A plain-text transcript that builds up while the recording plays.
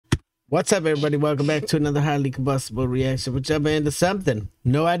What's up, everybody? Welcome back to another highly combustible reaction. We're jumping into something.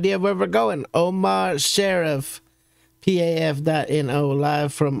 No idea where we're going. Omar Sheriff, PAF.no,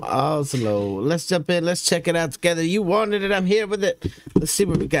 live from Oslo. Let's jump in. Let's check it out together. You wanted it. I'm here with it. Let's see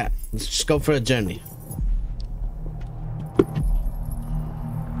what we got. Let's just go for a journey.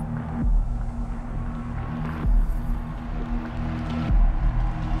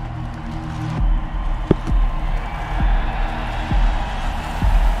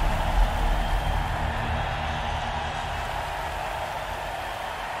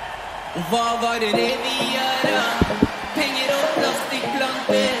 Hva var det vi gjør? Penger og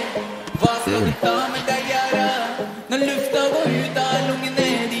plastikkplanter. Hva skal du ta med deg gjøre? Når lufta går ut av lungene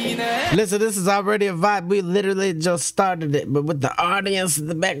dine. Listen, this is already a vibe. We literally just started it, but with the audience in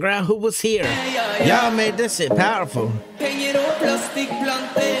the background, who was here? Y'all made this shit powerful. Penger og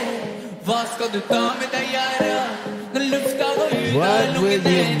plastikkplanter. Hva skal du ta med deg gjøre? Når lufta går ut av What will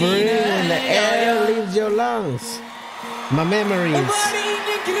lungene you bring dine. when the air leaves your lungs? My memories. Og var det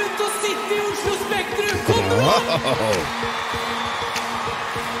ingen grunn til å sitte i Oslo Spektrum? Kom nå!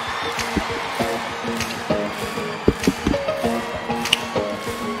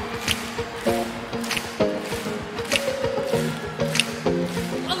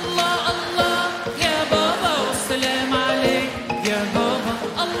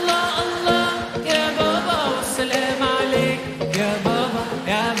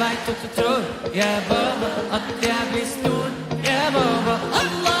 Ja, baba, at jeg blir stor. Ja, baba,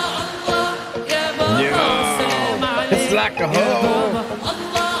 Allah, Allah. Ja, baba, salam alaikum. It's like a whole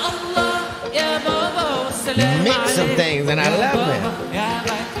Allah, Allah. Ja, baba, salam mix of things, and I love it. Ja,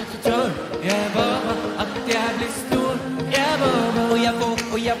 baba, at jeg blir stor. Ja, baba,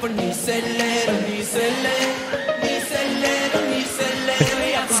 og jeg får nyseller og nyseller. Nyseller og nyseller.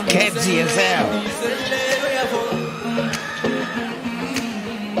 It's catchy as hell. Nyseller og jeg får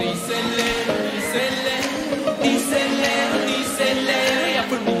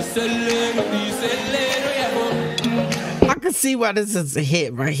I can see why this is a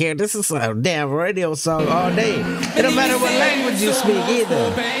hit right here. This is a damn radio song all day. It don't matter what language you speak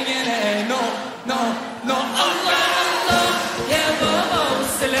either.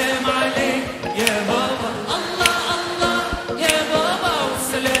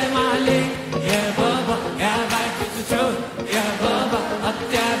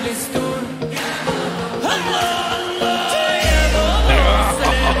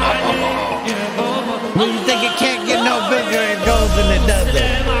 When you think it can't get no bigger, it goes and it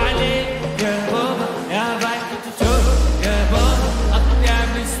doesn't.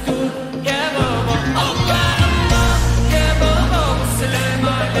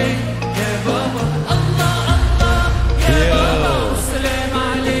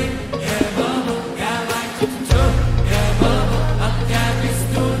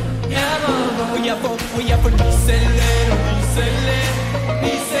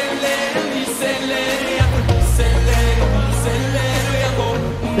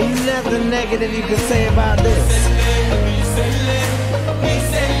 There's nothing negative you can say about this.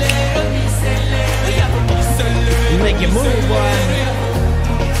 You make your move, boy.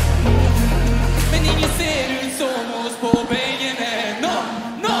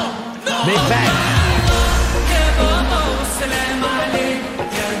 Big back.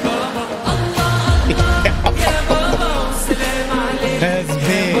 That's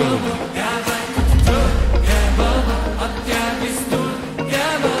big.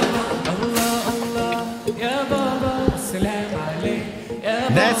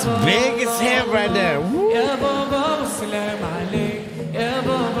 That's big as hell right there. Woo.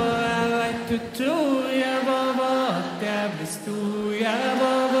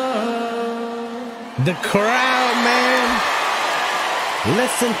 The crowd, man.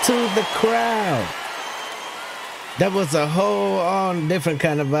 Listen to the crowd. That was a whole on different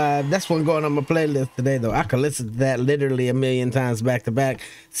kind of vibe. That's one going on my playlist today, though. I could listen to that literally a million times back to back.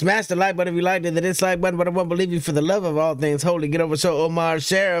 Smash the like button if you liked it, the dislike button, but I won't believe you for the love of all things holy. Get over show Omar,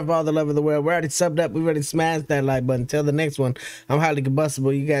 Sheriff, all the love of the world. We're already subbed up. We already smashed that like button. Till the next one, I'm highly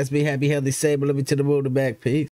combustible. You guys be happy, healthy, safe. Love you to the moon and back. Peace.